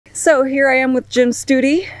So here I am with Jim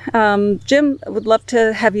Stute. Jim, I would love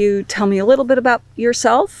to have you tell me a little bit about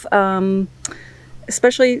yourself,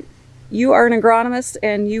 especially you are an agronomist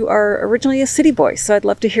and you are originally a city boy. So I'd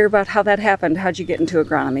love to hear about how that happened. How'd you get into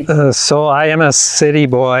agronomy? So I am a city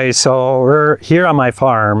boy. So we're here on my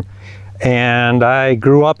farm, and I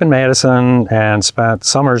grew up in Madison and spent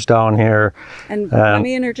summers down here. And let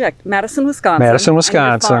me interject, Madison, Wisconsin. Madison,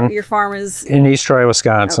 Wisconsin. Your farm is? In East Troy,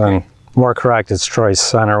 Wisconsin. Okay. More correct, it's Troy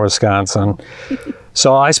Center, Wisconsin.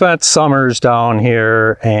 So I spent summers down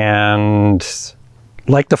here and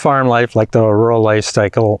like the farm life, like the rural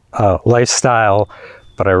lifestyle,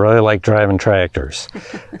 but I really like driving tractors.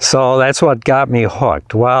 So that's what got me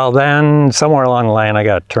hooked. Well, then somewhere along the line, I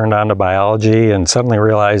got turned on to biology and suddenly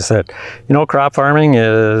realized that, you know, crop farming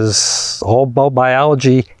is all about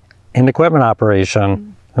biology and equipment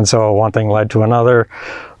operation. And so one thing led to another.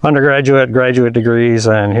 Undergraduate, graduate degrees,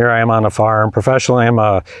 and here I am on a farm. Professionally, I'm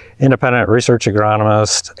an independent research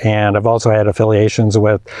agronomist, and I've also had affiliations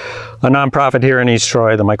with a nonprofit here in East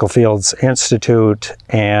Troy, the Michael Fields Institute,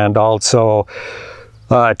 and also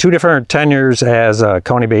 2 different tenures as a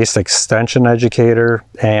county-based extension educator.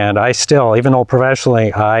 And I still, even though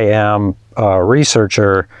professionally I am a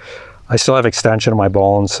researcher, I still have extension in my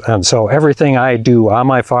bones, and so everything I do on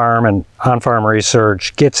my farm and on-farm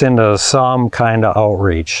research gets into some kind of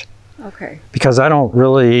outreach. Okay. Because I don't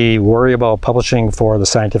really worry about publishing for the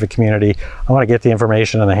scientific community. I want to get the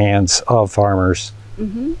information in the hands of farmers.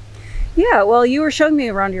 Mm-hmm. Yeah, well, you were showing me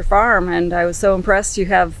around your farm, and I was so impressed. You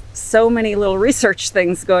have so many little research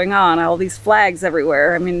things going on, all these flags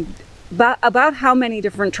everywhere. I mean, about how many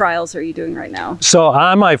different trials are you doing right now? So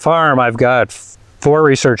on my farm, I've got 4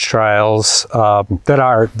 research trials that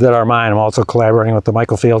are mine. I'm also collaborating with the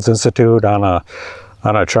Michael Fields Institute on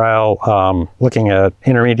a trial looking at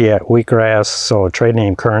intermediate wheatgrass, so a trade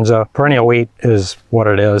name Kernza. Perennial wheat is what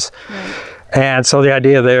it is. Right. And so the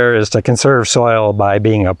idea there is to conserve soil by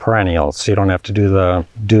being a perennial, so you don't have to do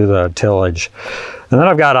the tillage. And then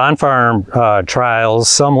I've got on-farm trials,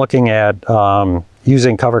 some looking at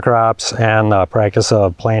using cover crops and the practice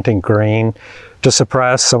of planting grain to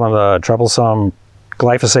suppress some of the troublesome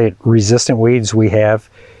glyphosate-resistant weeds we have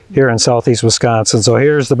here in southeast Wisconsin. So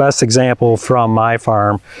here's the best example from my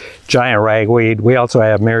farm, giant ragweed. We also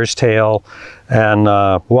have mare's tail and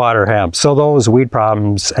water hemp. So those weed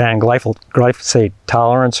problems and glyphosate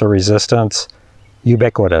tolerance or resistance,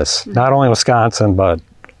 ubiquitous. Mm-hmm. Not only Wisconsin, but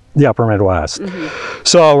the upper Midwest. Mm-hmm.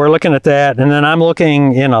 So we're looking at that, and then I'm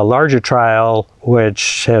looking in a larger trial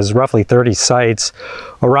which has roughly 30 sites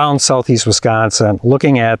around southeast Wisconsin,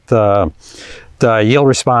 looking at the yield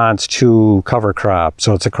response to cover crop.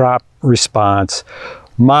 So it's a crop response.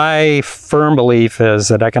 My firm belief is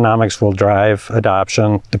that economics will drive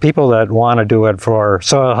adoption. The people that want to do it for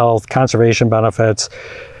soil health, conservation benefits,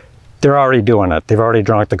 they're already doing it. They've already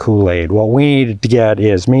drunk the Kool-Aid. What we need to get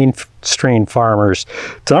is mainstream farmers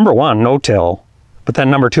to, number 1, no-till, but then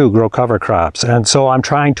number 2, grow cover crops. And so I'm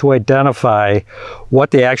trying to identify what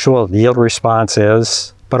the actual yield response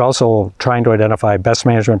is, but also trying to identify best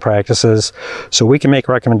management practices so we can make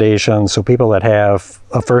recommendations so people that have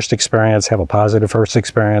a first experience have a positive first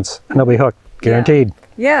experience, and they'll be hooked, guaranteed.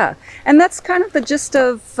 Yeah, and that's kind of the gist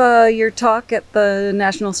of your talk at the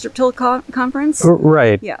National Strip-Tillage Conference?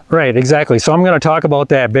 Right, yeah. Right, exactly. So I'm going to talk about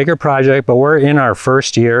that bigger project, but we're in our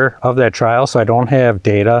first year of that trial, so I don't have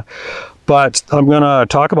data. But I'm going to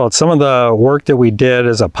talk about some of the work that we did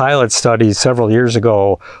as a pilot study several years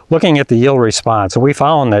ago, looking at the yield response. And we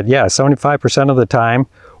found that, yeah, 75% of the time,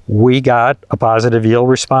 we got a positive yield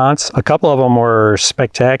response. A couple of them were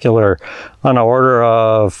spectacular, on the order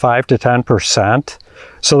of 5 to 10%.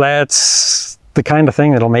 So that's the kind of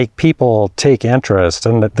thing that'll make people take interest,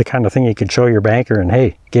 and the kind of thing you could show your banker and,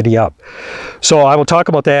 hey, giddy up. So I will talk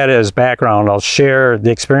about that as background. I'll share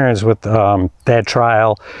the experience with that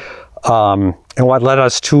trial. And what led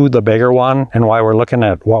us to the bigger one and why we're looking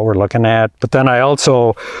at what we're looking at. But then I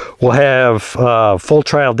also will have full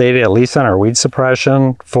trial data, at least on our weed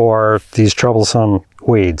suppression for these troublesome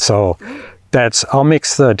weeds. So I'll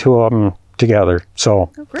mix the 2 of them together. So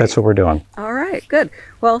that's what we're doing. All right, good.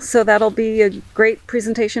 Well, so that'll be a great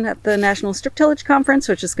presentation at the National Strip-Tillage Conference,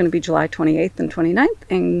 which is going to be July 28th and 29th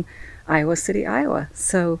in Iowa City, Iowa.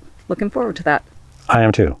 So looking forward to that. I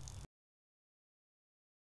am too.